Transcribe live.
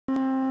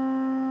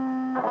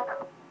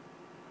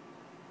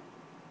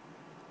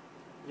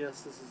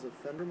Yes, this is a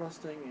Fender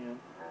Mustang amp.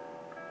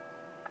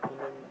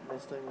 Fender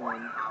Mustang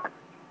 1.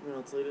 You know,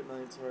 it's late at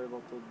night, sorry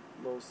about the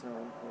low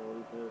sound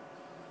quality, but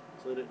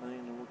it's late at night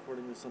and I'm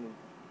recording this on an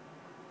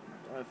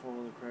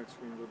iPhone with a cracked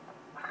screen, but,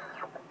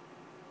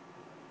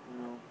 you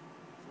know,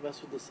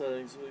 mess with the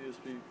settings, with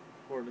USB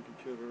port on the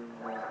computer,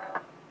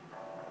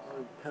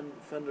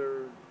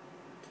 Fender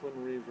twin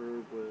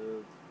reverb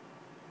with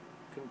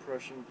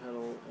compression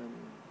pedal and,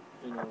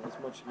 you know, as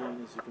much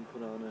gain as you can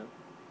put on it.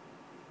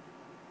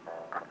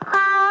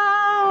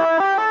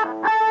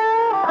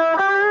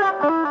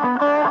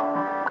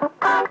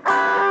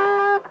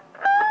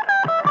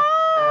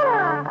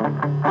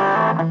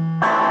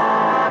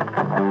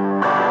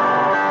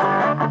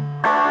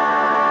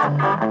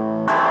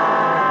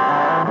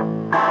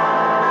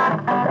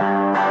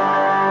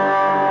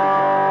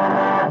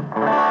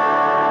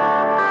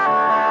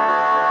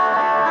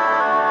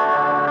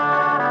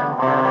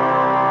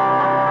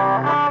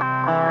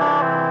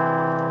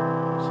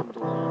 Some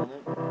delay on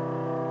it.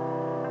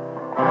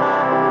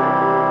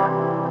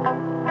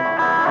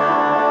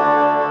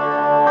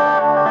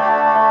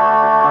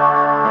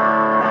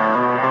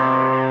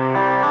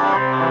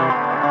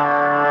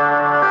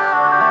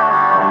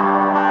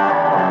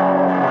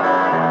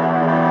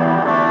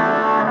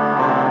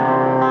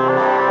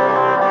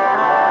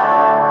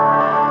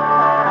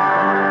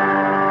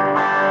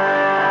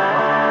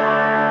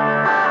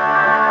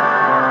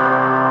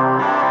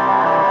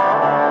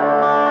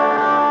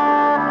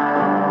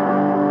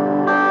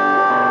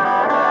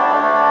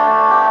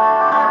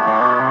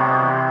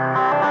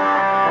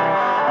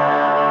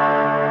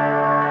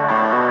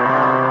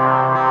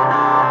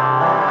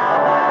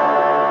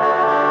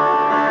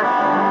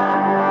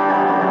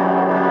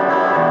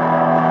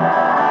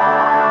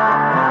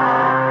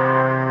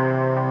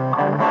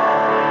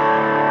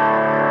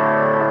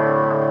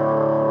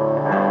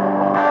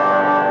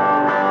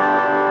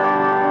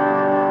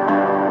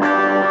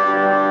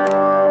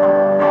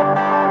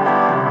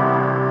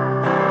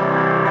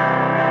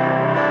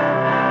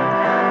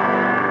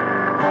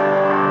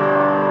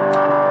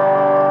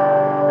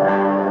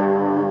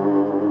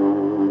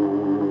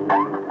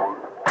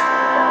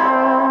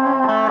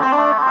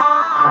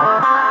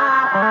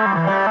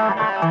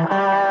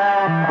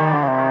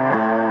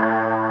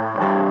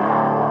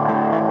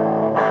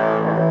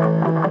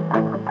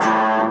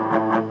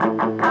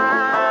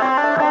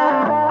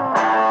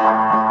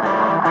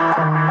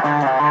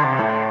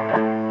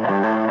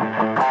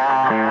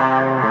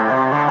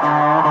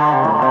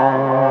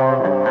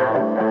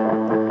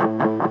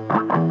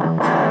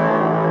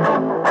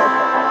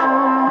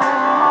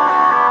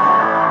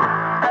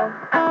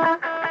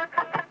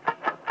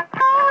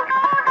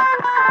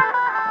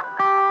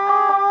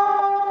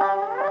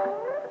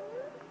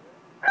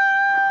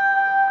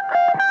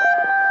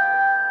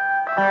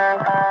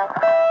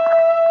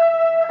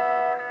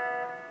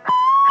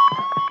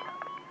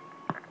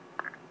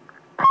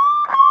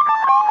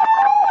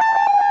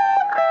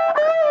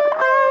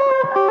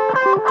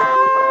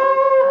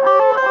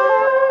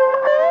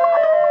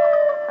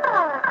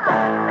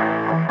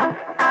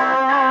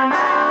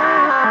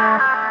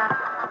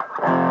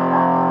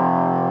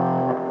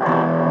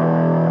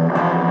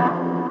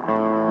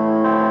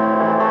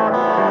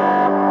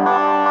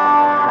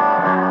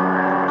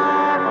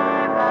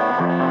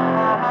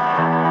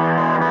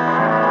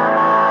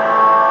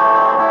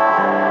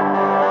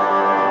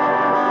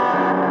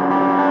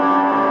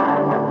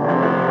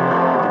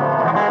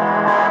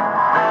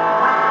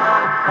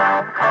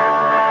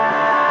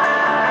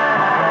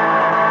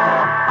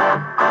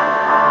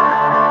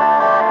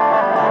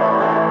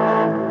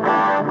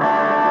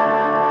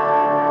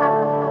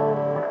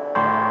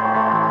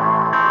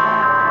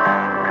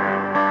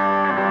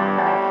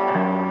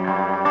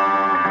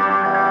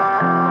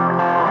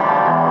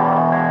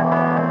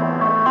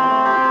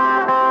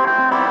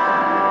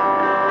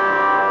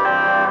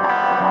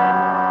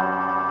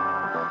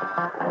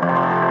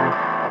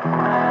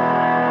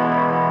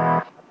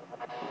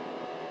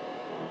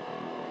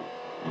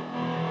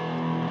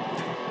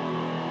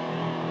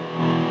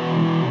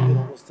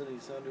 Any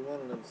sound you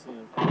wanted, I'm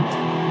seeing.